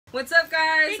What's up,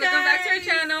 guys? Hey, Welcome back to our guys.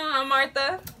 channel. I'm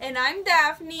Martha. And I'm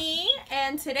Daphne,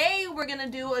 and today we're gonna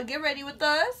do a get ready with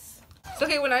us. So,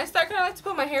 okay, when I start, kind of like to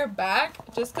put my hair back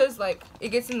just because, like, it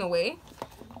gets in the way.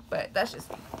 But that's just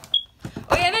me.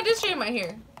 Oh, yeah, and I did straighten my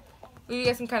hair. You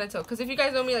guys can kind of tell. Because if you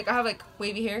guys know me, like, I have, like,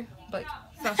 wavy hair. But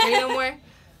it's not straight no more.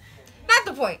 Not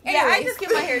the point. Yeah, I Anyways. just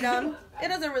get my hair done. It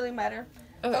doesn't really matter.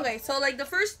 Okay. Okay, so like the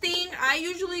first thing I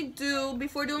usually do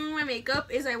before doing my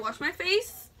makeup is I wash my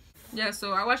face. Yeah,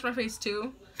 so I wash my face,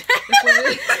 too. you're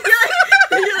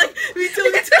like, me too,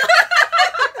 me too.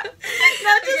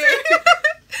 Not just Okay.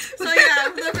 So yeah,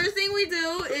 the first thing we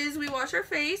do is we wash our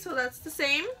face, so that's the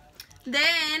same.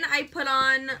 Then I put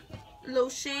on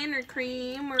lotion or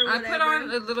cream or whatever. I put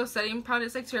on a little setting powder.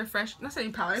 It's like to refresh. Not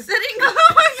setting powder. setting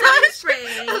Oh my gosh.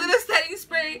 spray. A little setting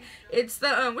spray. It's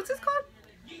the what's this called?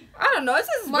 I don't know. It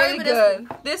says Mario really Badescu.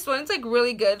 good. This one, it's like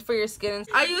really good for your skin.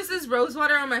 I use this rose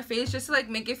water on my face just to like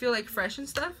make it feel like fresh and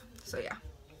stuff. So yeah.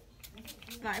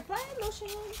 I apply lotion.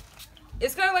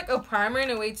 It's kind of like a primer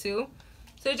in a way too.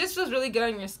 So it just feels really good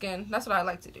on your skin. That's what I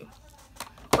like to do.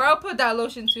 Or I'll put that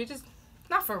lotion too. Just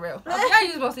not for real. I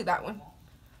use mostly that one.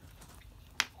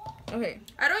 Okay.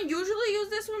 I don't usually use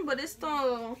this one, but it's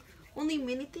the only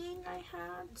mini thing I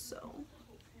had, so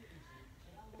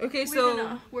Okay, we're so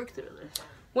gonna work through this.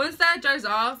 once that dries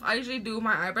off, I usually do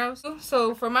my eyebrows.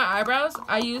 So for my eyebrows,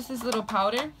 I use this little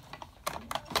powder.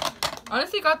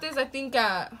 Honestly, got this I think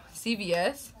at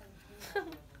CVS.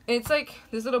 It's like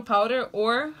this little powder,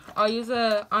 or I'll use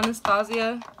a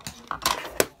Anastasia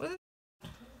what is it?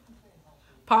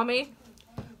 Pomade.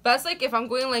 That's like if I'm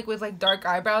going like with like dark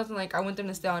eyebrows and like I want them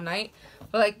to stay all night.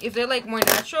 But like if they're like more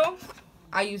natural,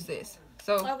 I use this.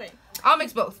 So Okay. I'll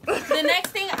mix both. The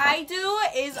next thing I do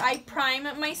is I prime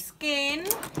my skin.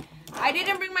 I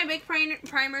didn't bring my big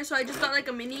primer, so I just got like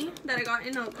a mini that I got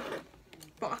in a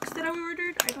box that I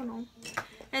ordered. I don't know.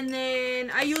 And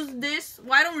then I use this.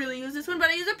 Well, I don't really use this one, but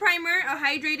I use a primer, a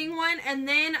hydrating one, and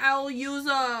then I'll use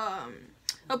a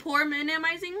pore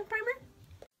minimizing primer.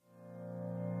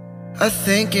 I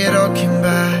think it all came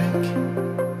back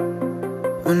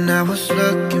when I was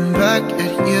looking back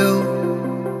at you.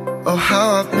 Oh,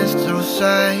 how I've missed those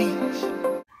sights.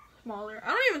 Smaller. I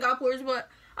don't even got pores, but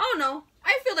I don't know.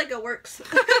 I feel like it works.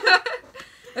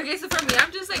 Okay, so for me,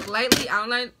 I'm just like lightly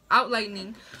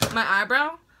outlining my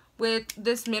eyebrow with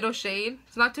this middle shade.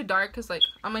 It's not too dark because like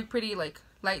I'm like pretty like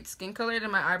light skin colored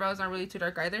and my eyebrows aren't really too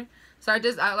dark either. So I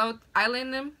just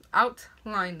outline them.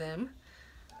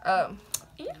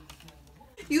 Yeah.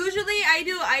 Usually I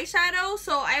do eyeshadow,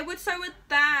 so I would start with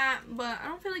that, but I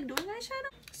don't feel like doing eyeshadow.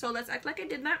 So let's act like I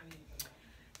did that.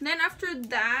 And then after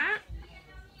that,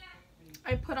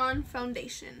 I put on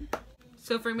foundation.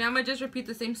 So for me, I'm gonna just repeat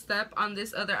the same step on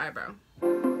this other eyebrow.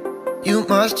 You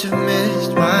must have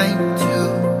missed mine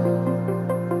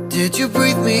too. Did you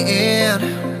breathe me in?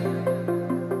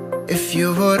 If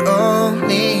you would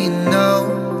only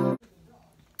know.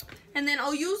 And then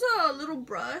I'll use a little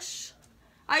brush.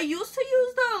 I used to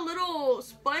use the little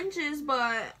sponges,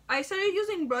 but I started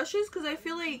using brushes because I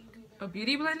feel like... A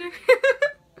beauty blender?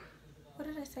 What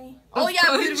did I say? A Oh yeah,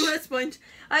 sponge. beauty blender sponge.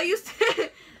 I used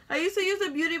to use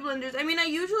the beauty blenders. I mean, I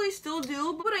usually still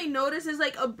do, but what I noticed is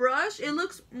like a brush, it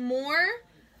looks more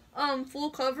full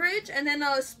coverage, and then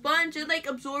a sponge, it like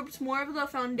absorbs more of the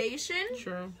foundation.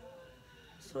 True.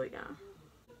 So yeah.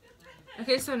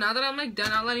 Okay, so now that I'm like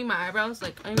done outlining my eyebrows,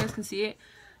 like you guys can see it,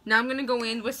 now I'm gonna go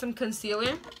in with some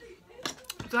concealer.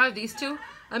 So I have these two.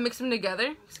 I mix them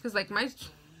together because like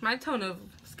my tone of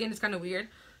skin is kind of weird.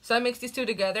 So I mix these two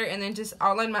together and then just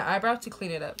outline my eyebrow to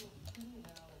clean it up.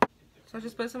 So I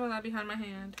just put some of that behind my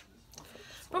hand.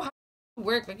 Bro, how does it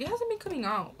work? Like it hasn't been coming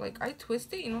out. Like I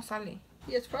twist it, no sale.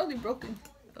 Yeah, it's probably broken.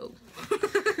 Oh.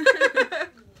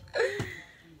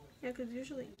 Yeah, because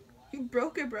usually you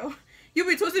broke it, bro. You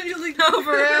be twisting usually. No,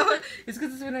 for real. It's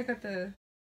because it's when I got the.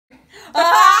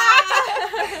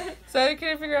 So I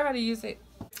couldn't figure out how to use it.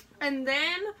 And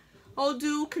then I'll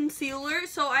do concealer.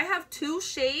 So I have two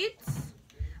shades.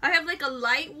 I have like a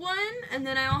light one, and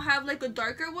then I'll have like a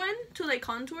darker one to like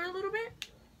contour a little bit.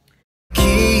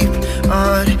 Keep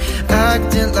on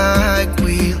acting like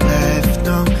we left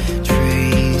no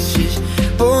traces.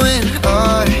 But when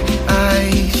our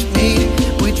eyes meet,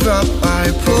 we drop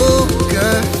our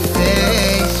poker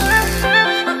face.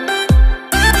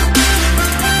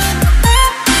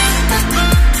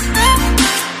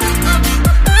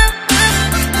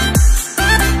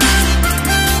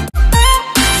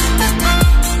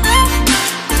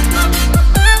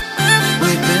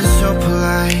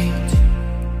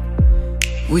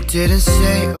 We didn't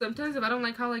say. Sometimes if I don't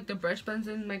like how like the brush blends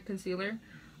in my concealer,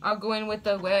 I'll go in with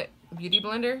the wet beauty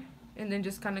blender and then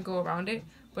just kind of go around it.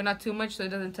 but not too much so it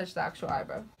doesn't touch the actual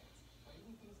eyebrow.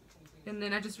 And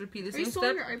then I just repeat the same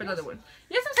step for another one.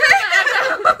 Yes, I'm still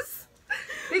my eyebrows.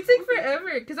 They take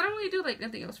forever because I don't really do like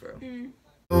nothing else for real.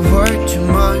 Work too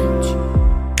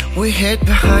much. We hid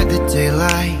behind the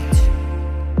daylight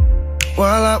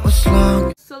while I was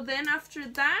long. So then after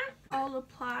that, I'll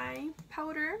apply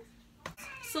powder.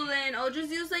 So then I'll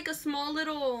just use like a small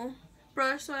little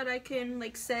brush so that I can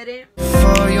like set it.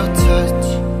 For your touch,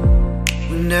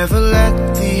 we never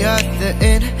let the other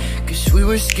in, cause we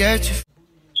were scared to.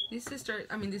 These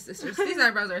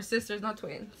eyebrows are sisters, not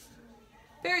twins.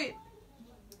 Period.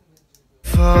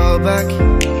 Fall back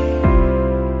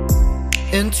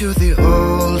into the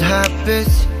old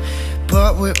habits,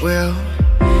 but we will.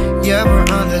 Yeah, we're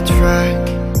on the track.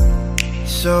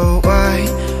 So why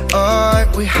are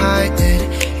we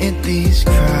hiding in these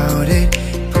crowded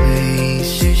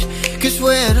places? Cause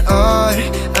when our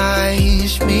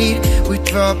eyes meet, we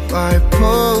drop our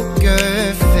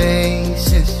poker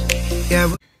faces. Yeah.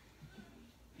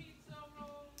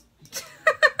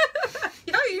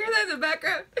 Y'all hear that in the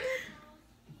background?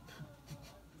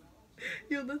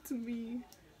 Yo, that's me.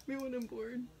 Me when I'm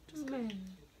bored. Just man.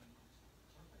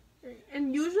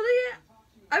 And usually,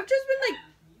 I've just been like,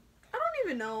 I don't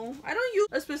even know. I don't use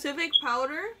a specific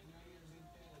powder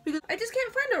because I just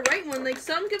can't find the right one. Like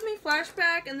some give me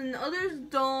flashback, and then the others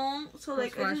don't. So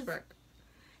like, flashback.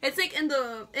 It's like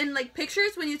in like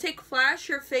pictures when you take flash,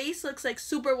 your face looks like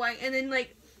super white, and then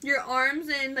like your arms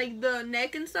and like the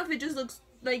neck and stuff, it just looks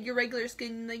like your regular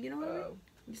skin. Like, you know what I mean?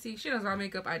 You see, she does all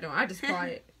makeup. I don't. I just apply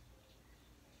it.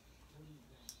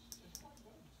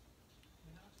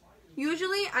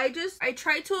 Usually, I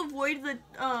try to avoid the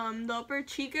upper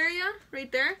cheek area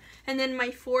right there, and then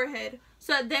my forehead.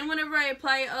 So that then whenever I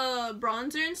apply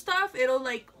bronzer and stuff, it'll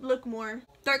like look more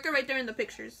darker right there in the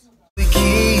pictures. We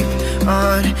keep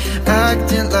on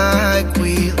acting like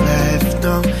we left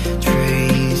no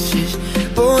traces,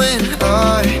 but when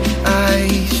our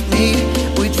eyes meet,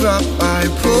 we drop our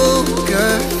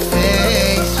poker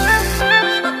face.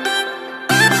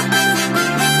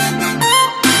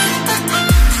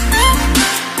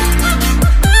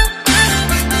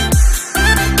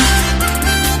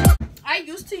 I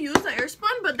used to use the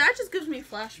Airspun, but that just gives me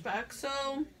flashback,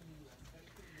 so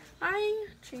I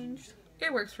changed.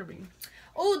 It works for me.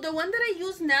 Oh, the one that I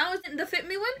use now is the Fit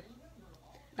Me one.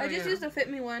 Oh, I just use the Fit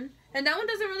Me one, and that one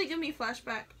doesn't really give me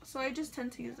flashback, so I just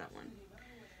tend to use that one.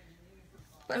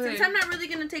 But since I'm not really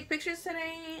gonna take pictures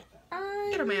today,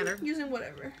 It don't matter. Using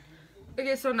whatever.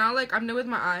 Okay, so now like I'm done with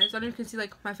my eyes. I don't know if you can see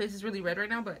like my face is really red right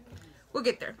now, but we'll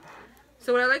get there.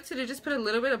 So what I like to do is just put a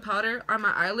little bit of powder on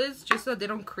my eyelids just so they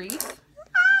don't crease.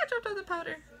 I dropped out the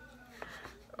powder.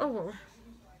 Oh.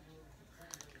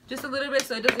 Just a little bit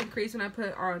so it doesn't crease when I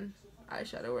put on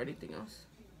eyeshadow or anything else.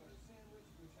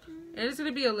 And it's going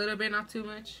to be a little bit, not too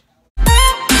much. So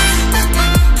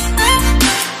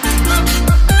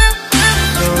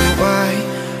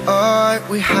why are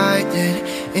we hiding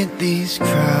in these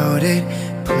crowded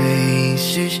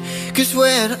places? Cause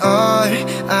when our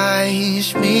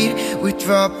eyes meet, we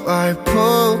drop our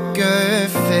poker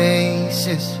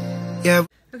faces. Yeah.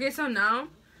 Okay, so now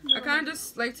I kind of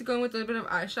just like to go in with a little bit of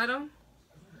eyeshadow.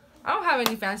 I don't have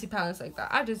any fancy palettes like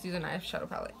that. I just use an eyeshadow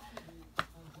palette.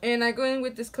 And I go in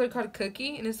with this color called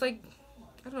Cookie, and it's like,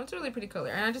 I don't know, it's a really pretty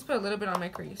color. And I just put a little bit on my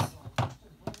crease.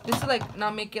 Just to like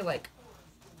not make it like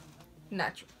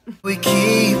natural. We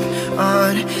keep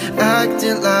on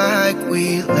acting like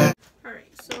we left.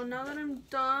 Alright, so now that I'm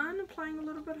done applying a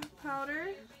little bit of powder,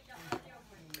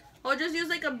 I'll just use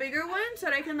like a bigger one so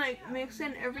that I can like mix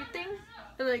in everything.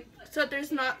 And, like, so that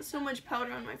there's not so much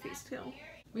powder on my face too.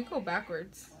 We go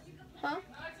backwards. Huh?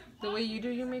 The way you do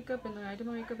your makeup and the way I do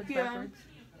my makeup, it's backwards.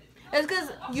 It's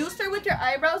because you start with your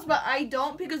eyebrows, but I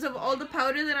don't because of all the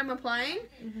powder that I'm applying.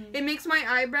 It makes my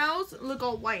eyebrows look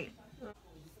all white.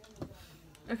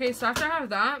 Okay, so after I have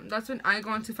that, that's when I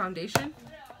go on to foundation.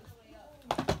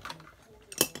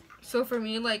 So for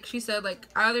me, like she said, like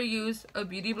I either use a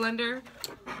beauty blender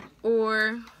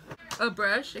or a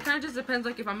brush. It kind of just depends,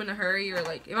 like if I'm in a hurry or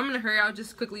like if I'm in a hurry, I'll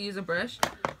just quickly use a brush.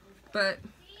 But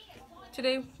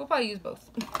today, we'll probably use both.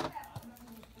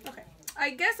 Okay,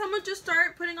 I guess I'm gonna just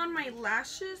start putting on my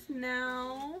lashes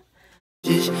now.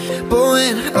 But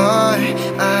when our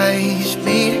eyes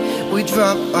meet, we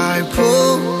drop our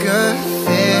poker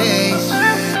face.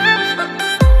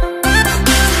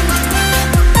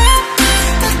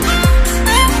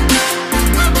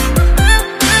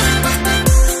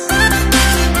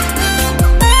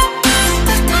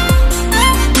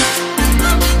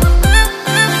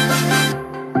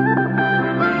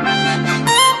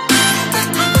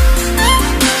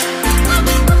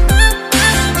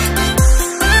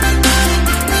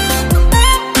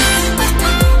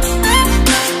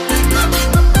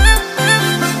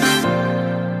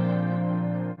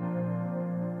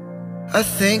 I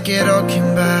think it all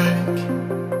came back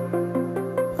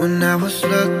when I was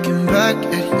looking back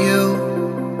at you.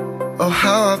 Oh,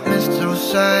 how I've missed those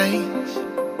sights.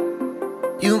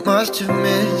 You must have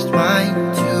missed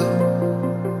mine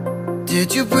too.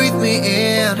 Did you breathe me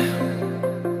in?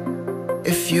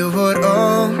 If you would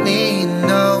only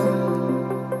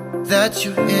know that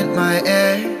you're in my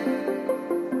air,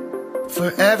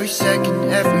 for every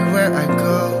second, everywhere I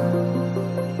go.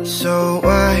 So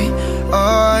why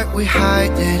are we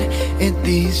hiding in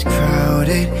these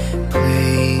crowded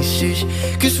places?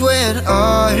 'Cause when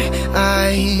our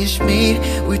eyes meet,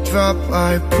 we drop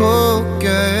our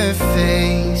poker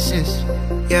faces.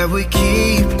 Yeah, we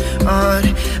keep on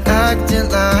acting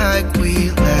like we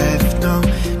left no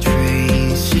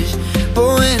traces. But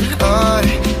when our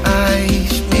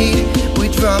eyes meet, we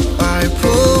drop our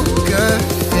poker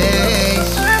face.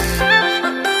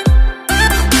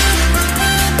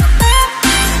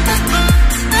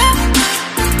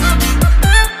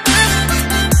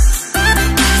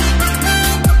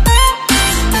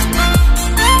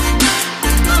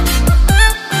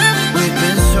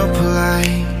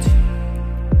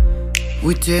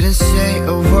 We didn't say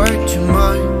a word too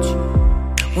much.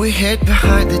 We hid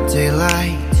behind the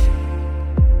daylight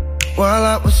while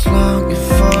I was longing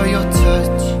for your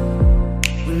touch.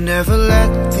 We never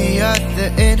let the other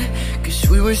in, 'cause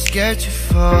we were scared to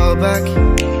fall back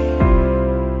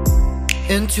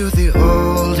into the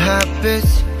old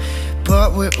habits.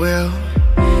 But we will,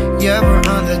 yeah, we're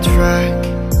on the track.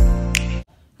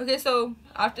 Okay, so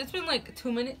after it's been like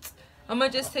 2 minutes, I'm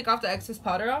gonna just take off the excess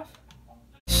powder off.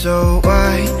 So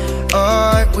why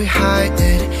are we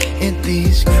hiding in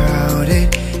these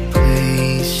crowded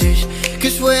places?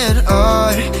 'Cause when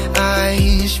our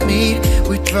eyes meet,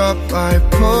 we drop our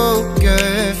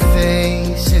poker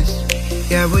faces.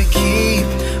 Yeah, we keep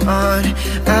on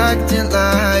acting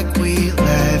like we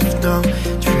left no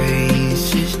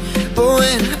traces. But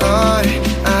when our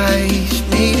eyes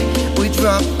meet, we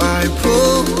drop our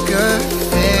poker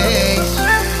face.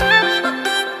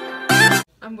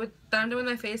 I'm doing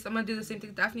my face. I'm gonna do the same thing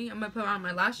with Daphne. I'm gonna put on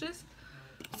my lashes.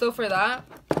 So for that,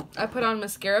 I put on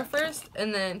mascara first,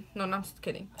 and then I'm just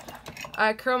kidding.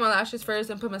 I curl my lashes first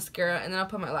and put mascara, and then I'll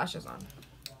put my lashes on.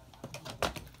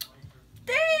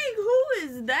 Dang, who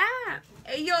is that?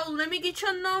 Hey, yo, let me get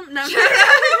your number. No,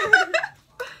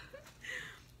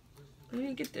 Let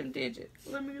me get them digits.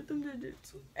 let me get them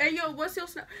digits. Hey, yo, what's your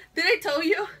snap? Did I tell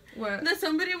you What? that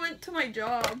somebody went to my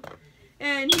job?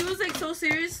 And he was like, so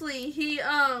seriously, he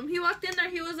walked in there,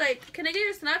 he was like, can I get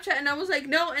your Snapchat? And I was like,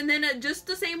 no. And then just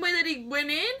the same way that he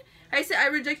went in, I said, I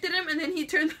rejected him, and then he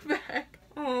turned back.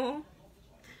 Oh.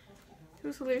 It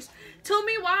was hilarious. Tell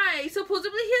me why.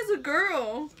 Supposedly he has a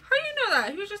girl. How do you know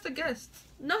that? He was just a guest.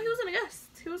 No, he wasn't a guest.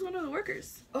 He was one of the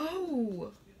workers.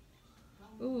 Oh.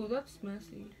 Ooh, that's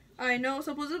messy. I know.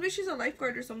 Supposedly she's a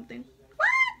lifeguard or something.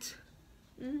 What?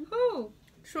 Mm-hmm. Who?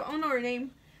 So, I don't know her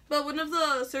name. But one of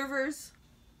the servers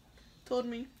told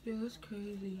me. Yeah, that's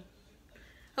crazy.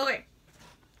 Okay.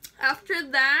 After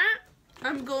that,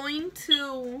 I'm going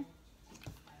to...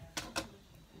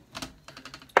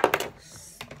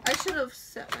 I should have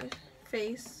set my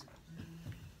face.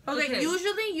 Okay,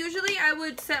 usually I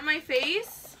would set my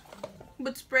face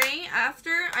with spray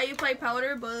after I apply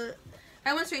powder, but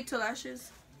I went straight to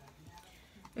lashes.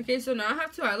 Okay, so now I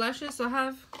have 2 eyelashes. So I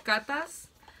have Gatas,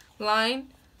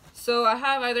 Line. So I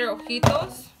have either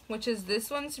Ojitos, which is this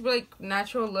one. It's really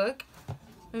natural look.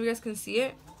 Maybe you guys can see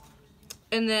it.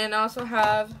 And then I also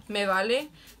have Me Vale.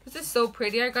 This is so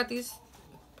pretty. I put these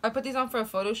on for a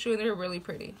photo shoot, and they're really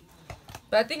pretty.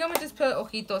 But I think I'm gonna just put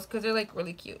Ojitos because they're like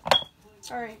really cute.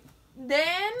 Alright.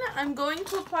 Then I'm going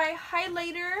to apply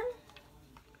highlighter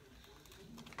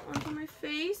onto my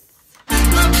face.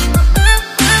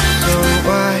 So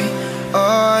why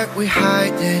are we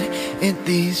hiding in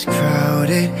these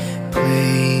crowded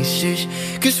places?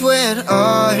 'Cause when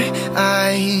our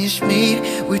eyes meet,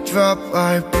 we drop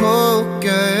our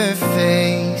poker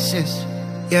faces.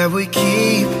 Yeah, we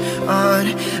keep on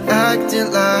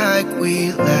acting like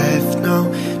we left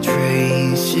no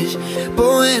traces. But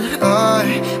when our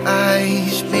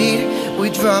eyes meet, we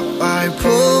drop our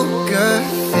poker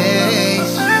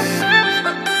face.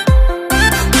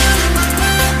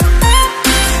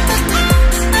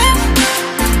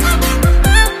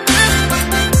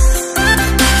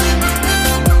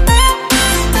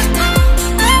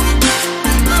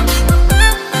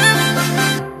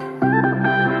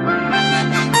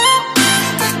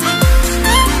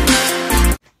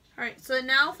 So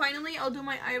now finally I'll do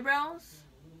my eyebrows.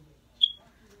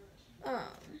 I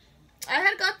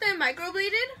had got them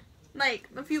microbladed like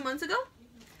a few months ago.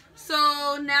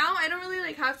 So now I don't really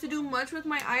like have to do much with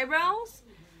my eyebrows.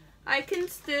 I can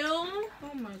still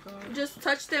Oh my god. just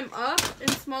touch them up in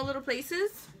small little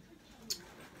places.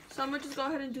 So I'm gonna just go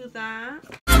ahead and do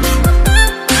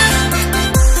that.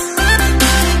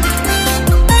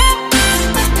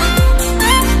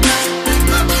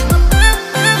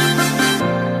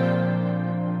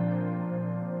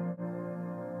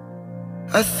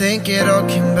 I think it all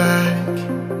came back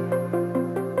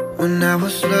when I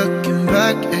was looking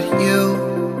back at you.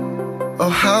 Oh,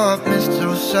 how I've missed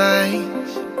those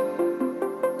sights.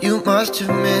 You must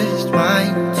have missed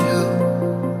mine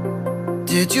too.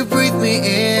 Did you breathe me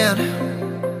in?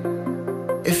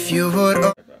 If you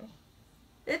would.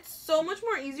 It's so much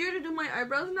more easier to do my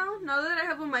eyebrows now that I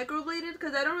have them microbladed,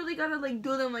 because I don't really gotta like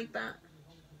do them like that.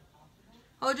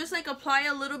 I'll just like apply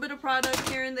a little bit of product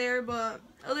here and there, but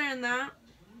other than that,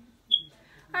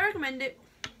 I recommend it.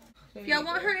 If y'all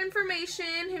want her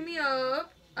information, hit me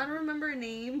up. I don't remember her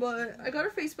name, but I got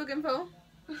her Facebook info.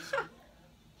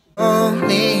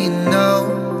 Only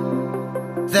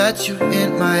know that you're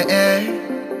in my air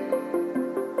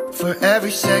for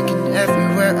every second,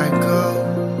 everywhere I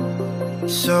go.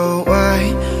 So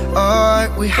why are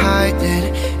we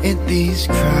hiding in these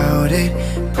crowded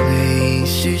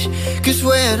places? 'Cause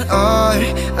when our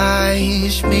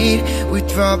eyes meet, we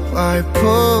drop our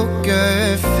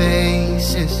poker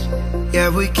faces. Yeah,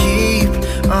 we keep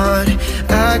on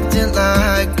acting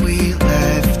like we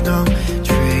left no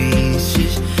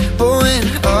traces. But when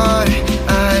our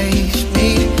eyes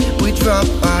meet, we drop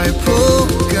our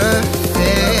poker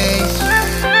face.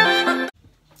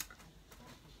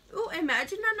 Ooh,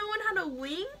 imagine not knowing how to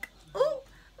wink. Ooh,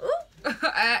 ooh.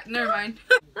 Never mind.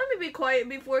 Let me be quiet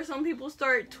before some people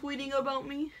start tweeting about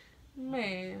me.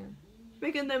 Man.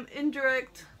 Making them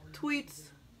indirect tweets.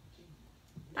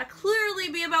 That clearly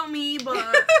be about me,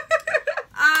 but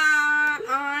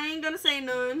I ain't gonna say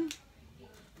none.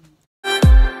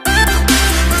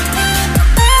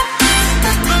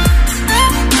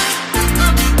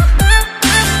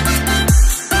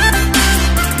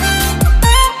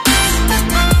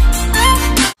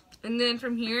 And then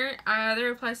from here, I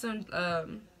either apply some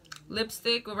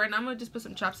lipstick, or right now I'm gonna just put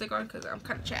some chapstick on because I'm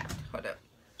kind of chapped. Hold up.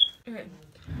 Okay.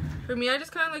 For me, I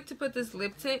just kind of like to put this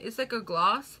lip tint. It's like a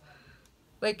gloss.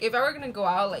 Like if I were gonna go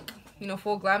out like, you know,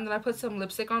 full glam, then I put some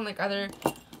lipstick on. Like either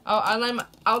I'll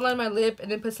outline my lip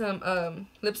and then put some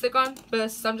lipstick on. But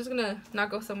so I'm just gonna not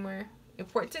go somewhere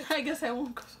important. I guess I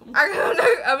won't go somewhere.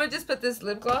 I'm gonna just put this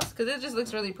lip gloss because it just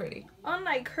looks really pretty.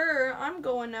 Unlike her, I'm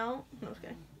going out. No,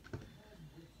 okay.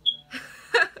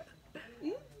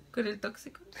 Con el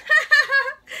tóxico.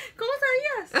 ¿Cómo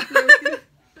sabías? No, okay.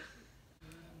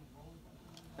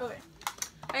 Okay.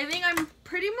 I think I'm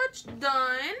pretty much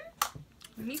done.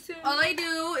 Me too. All I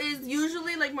do is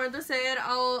usually, like Martha said,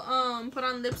 I'll put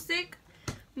on lipstick.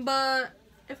 But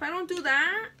if I don't do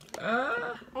that,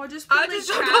 I'll just put I just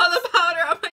dropped all the powder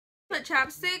on my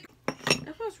chapstick.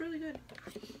 That feels really good.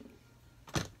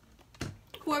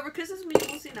 Whoever kisses me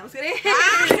will see. No, I'm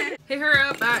kidding. Hit her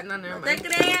up at no, never No te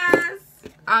mind. creas.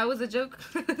 I was a joke.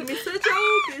 It's a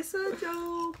joke. It's a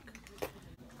joke.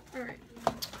 Alright.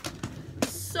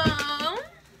 So,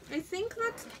 I think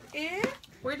that's it.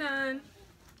 We're done.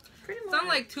 Pretty It's much. not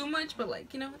like too much, but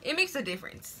like, you know, it makes a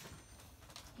difference.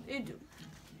 It do.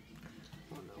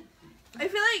 Oh no. I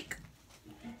feel like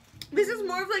this is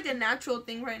more of like a natural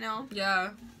thing right now. Yeah.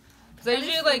 Because I At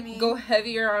least usually for me. like go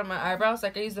heavier on my eyebrows.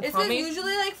 Like I use the It's like pomade.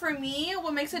 usually like for me,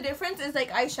 what makes a difference is like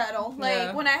eyeshadow. Like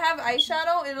Yeah. when I have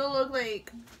eyeshadow, it'll look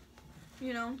like,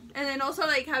 you know, and then also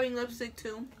like having lipstick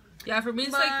too. Yeah, for me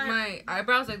it's But- like my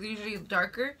eyebrows like usually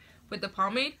darker with the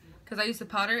pomade. Because I use the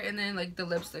powder and then like the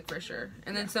lipstick for sure.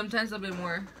 And then sometimes a little bit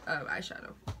more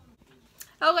eyeshadow.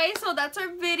 Okay, so that's our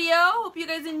video. Hope you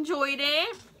guys enjoyed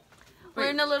it. Wait.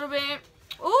 Learned a little bit.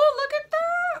 Oh, look at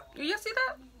that. You see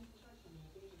that?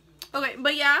 Okay,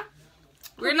 but yeah.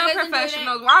 We're Hope not you guys enjoyed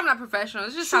professionals. it. Well, I'm not professional.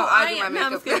 It's just True, how I I do my am. No,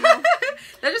 I'm makeup. just kidding.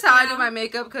 That's just how I Yeah. do my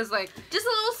makeup. Because like... Just a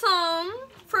little sum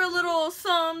for a little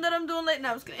sum that I'm doing late. No,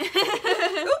 I'm just kidding.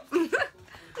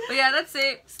 But yeah, that's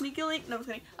it. Sneaky link. No, I'm just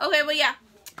kidding. Okay, but yeah.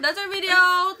 That's our video.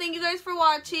 Thank you guys for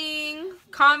watching.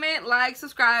 Comment, like,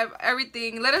 subscribe,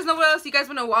 everything. Let us know what else you guys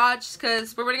want to watch.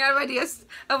 Because we're running out of ideas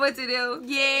of what to do.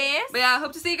 Yes. But yeah,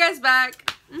 hope to see you guys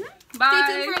back. Mm-hmm. Bye.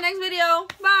 Stay tuned for our next video.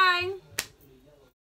 Bye.